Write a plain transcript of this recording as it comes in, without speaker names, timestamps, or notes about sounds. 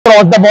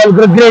cross the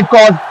ball. Great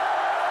cross.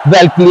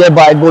 Well cleared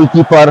by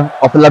goalkeeper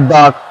of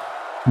Ladakh,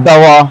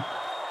 Dawa.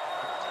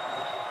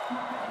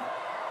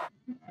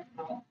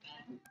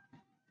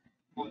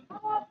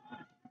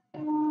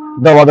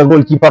 Dawa, the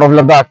goalkeeper of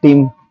Ladakh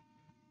team.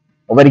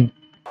 A very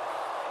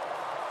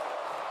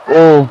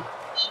oh,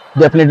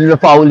 definitely the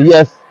foul.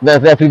 Yes, the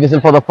referee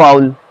whistle for the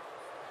foul.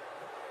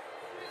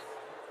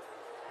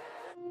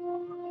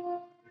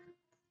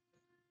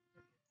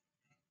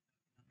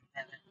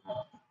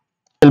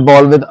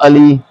 Ball with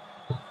Ali.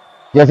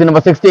 Jersey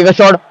number 6 take a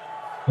shot.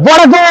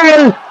 What a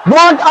goal!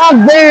 What a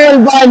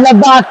goal by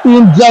Ladakh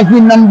team. Jersey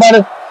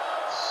number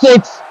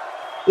 6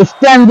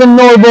 stands in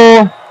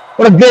Norbo.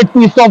 What a great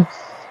piece of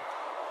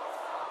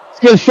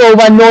skill show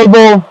by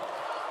Norbo.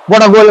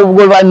 What a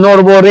goal by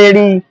Norbo.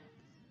 Really,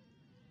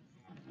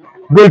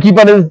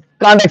 goalkeeper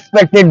can't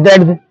expect it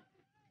that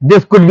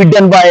this could be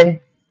done by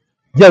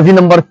jersey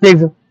number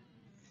 6.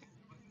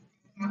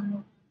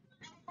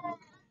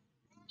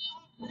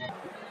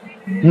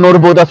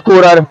 Norbo, the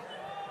scorer.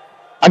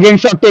 Again,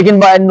 shot taken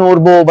by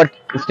Norbo, but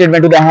still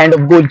went to the hand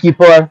of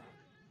goalkeeper.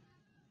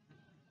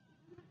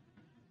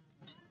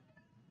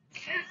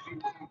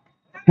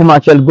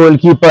 Himachal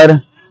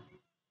goalkeeper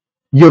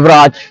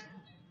Yuvraj.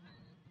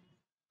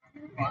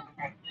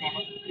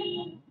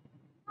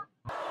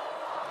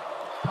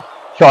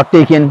 Shot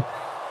taken.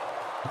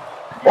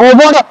 Oh,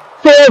 what a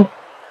save!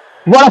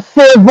 What a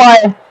save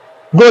by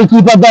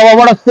goalkeeper Dawa.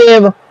 What a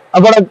save!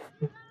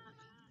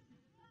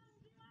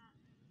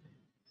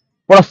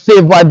 What a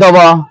save by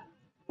Dawa.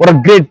 What a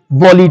great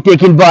volley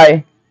taken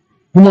by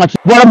Himachal.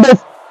 What a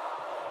miss!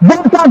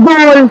 What a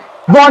goal!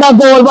 What a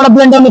goal! What a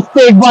blunder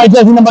mistake by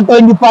jersey number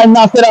 25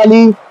 Nasir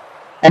Ali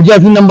and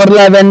jersey number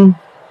 11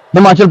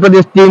 Himachal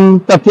Pradesh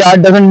team.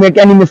 Satyar doesn't make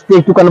any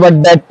mistake to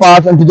convert that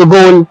pass into the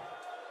goal.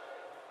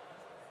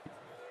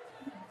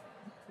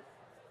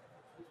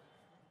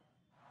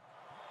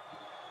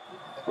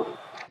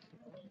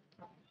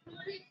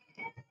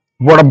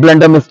 What a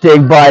blunder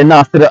mistake by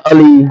Nasir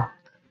Ali.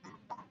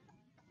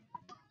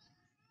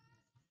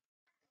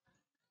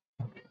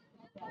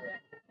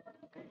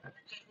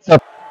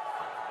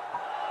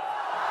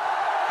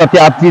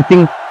 Satyajit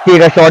Singh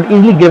take a shot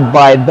easily given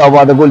by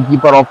Dawa, the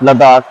goalkeeper of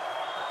Ladakh.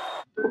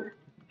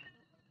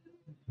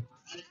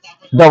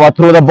 Dawa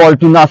throw the ball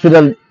to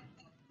Nasir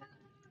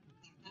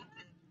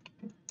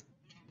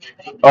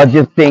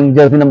Ajit Singh,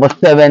 jersey number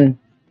 7.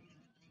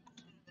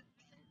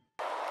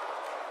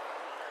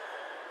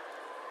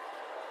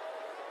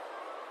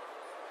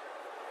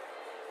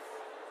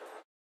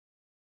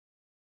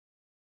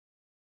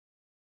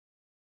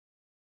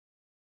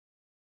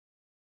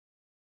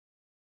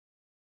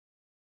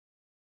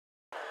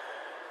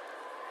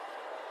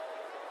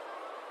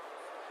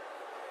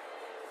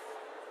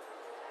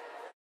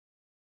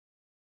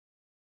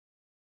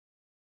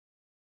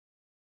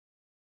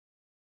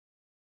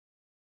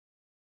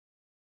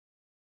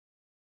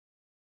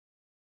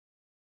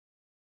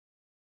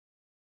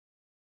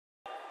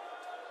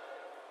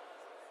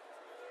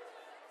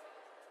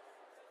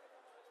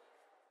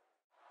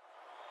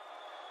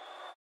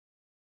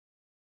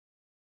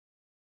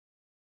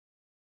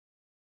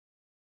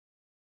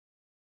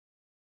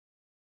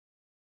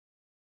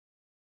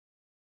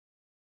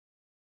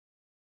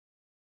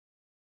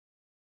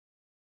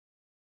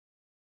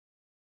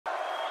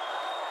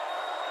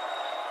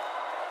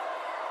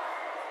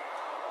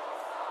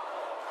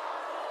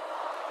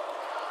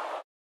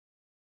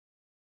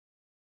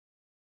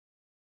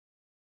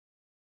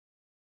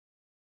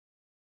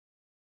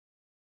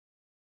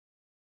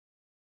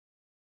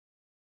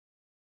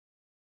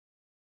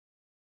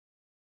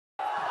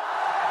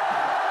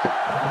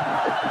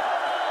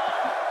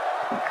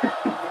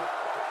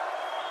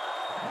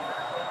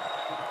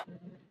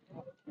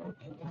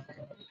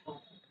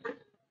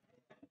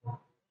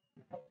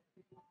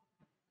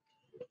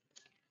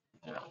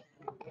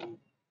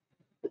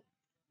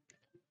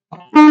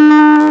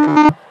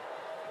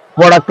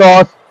 What a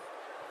cross!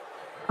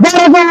 What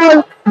a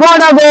goal!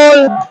 What a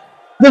goal!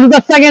 This is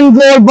the second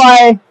goal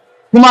by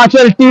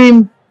Himachal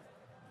team.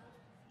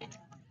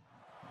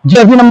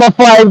 Jersey number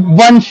 5,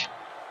 Vansh.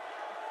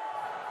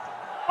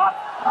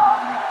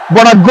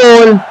 What a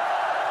goal!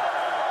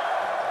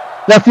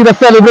 Let's see the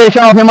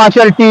celebration of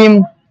Himachal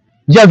team.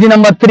 Jersey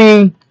number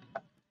 3,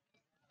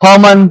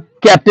 Harman,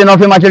 captain of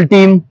Himachal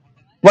team.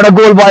 What a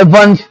goal by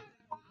Vansh.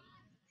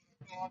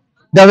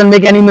 Doesn't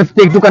make any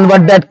mistake to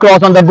convert that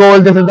cross on the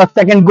goal. This is the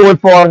second goal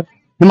for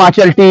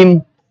Himachal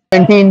team.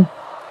 19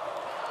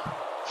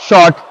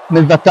 shot,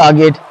 missed the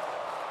target.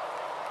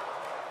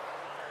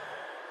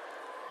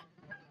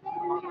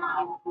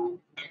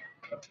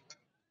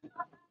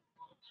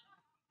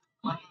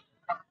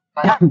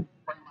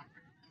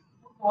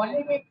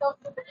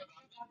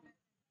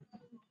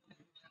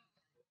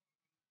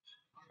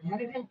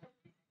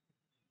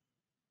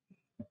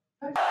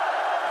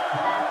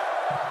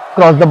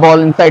 Cross the ball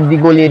inside the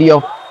goal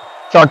area.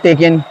 Shot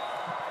taken.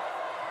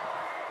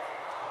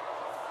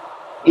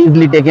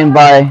 Easily taken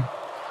by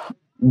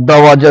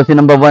Dawa, jersey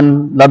number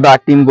 1,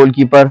 Ladakh team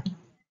goalkeeper.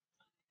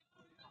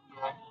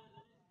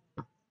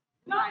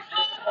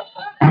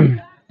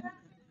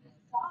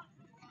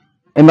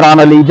 Imran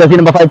Ali, jersey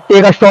number 5,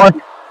 take a shot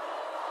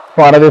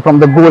far away from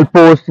the goal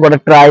post. What a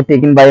try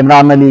taken by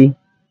Imran Ali.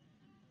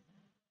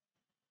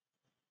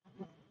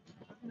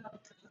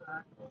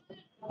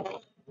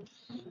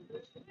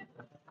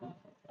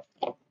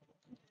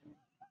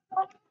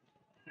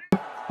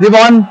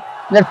 Rivon,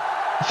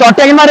 shot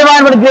taken by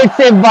Rivon, but a great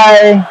save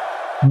by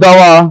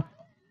Dawa.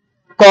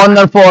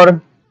 Corner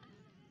for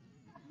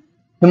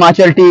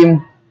Himachal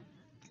team.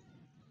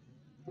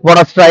 What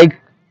a strike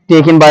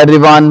taken by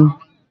Rivon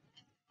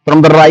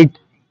from the right.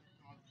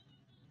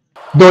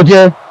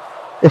 Doje,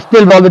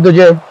 still ball with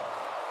Doje.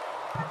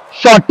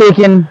 Shot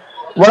taken.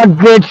 What a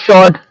great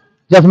shot.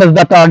 Just missed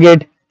the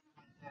target.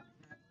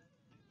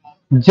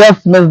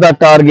 Just missed the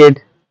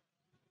target.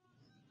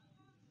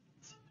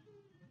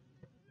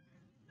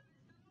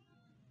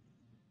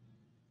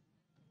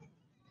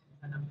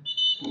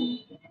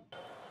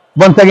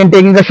 Once again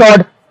taking the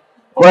shot.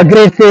 What a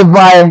great save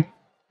by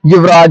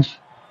Yuvraj.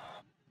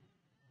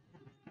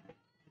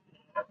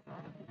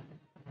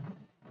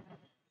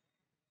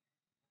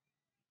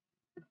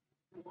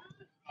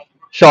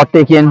 Shot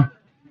taken.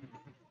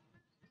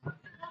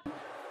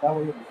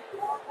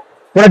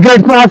 What a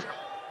great pass.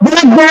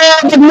 What a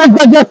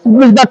goal! Just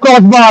missed the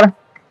crossbar.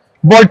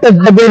 Ball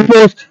touched the goal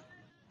post.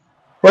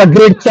 What a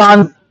great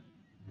chance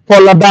for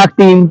Ladakh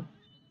team.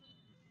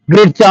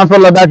 Great chance for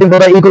Ladakh team for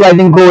the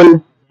equalizing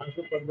goal.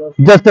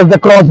 Just as the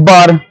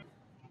crossbar.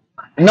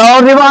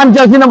 Now Rivan,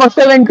 jersey number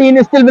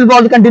 17, still will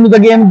ball to continue the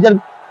game.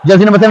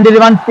 Jersey number 17,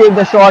 Rivan takes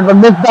the shot but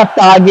missed the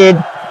target.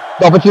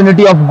 The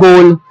opportunity of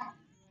goal.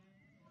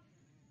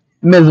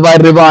 Missed by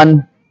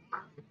Rivan.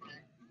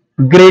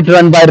 Great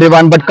run by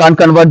Rivan but can't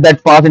convert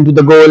that pass into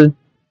the goal.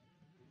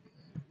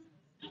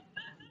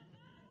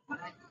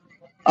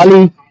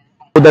 Ali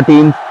to the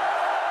team.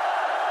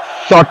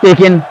 Shot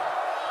taken.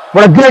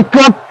 What a great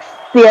cross.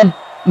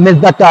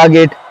 Missed the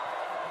target.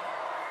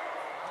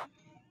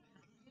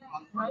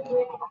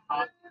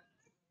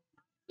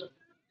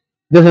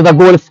 This is the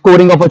goal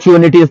scoring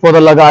opportunities for the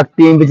Ladakh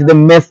team, which they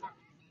missed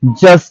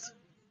just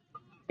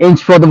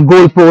inch for the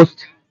goal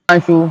post.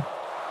 Anshu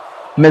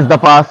missed the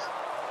pass.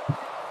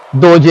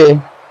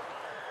 Doje.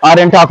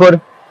 Aryan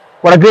Thakur.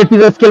 What a great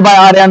piece of skill by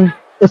Aryan.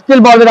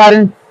 Still ball with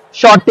Aryan.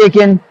 Shot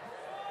taken.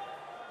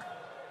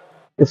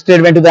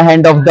 Straight went to the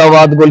hand of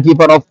Dawa, the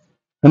goalkeeper of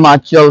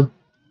Himachal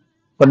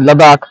for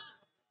Ladakh.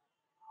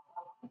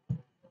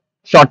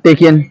 Shot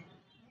taken.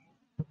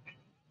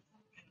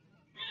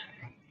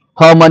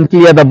 Herman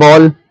clear the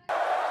ball.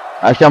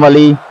 Asham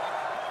Ali.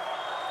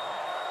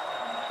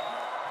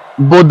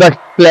 Both the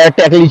players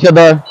tackle each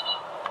other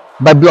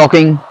by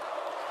blocking.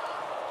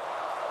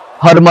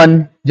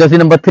 Herman, jersey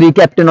number 3,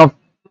 captain of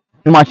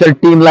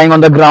Himachal team, lying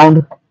on the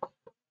ground.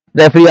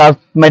 Referee asked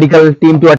medical team to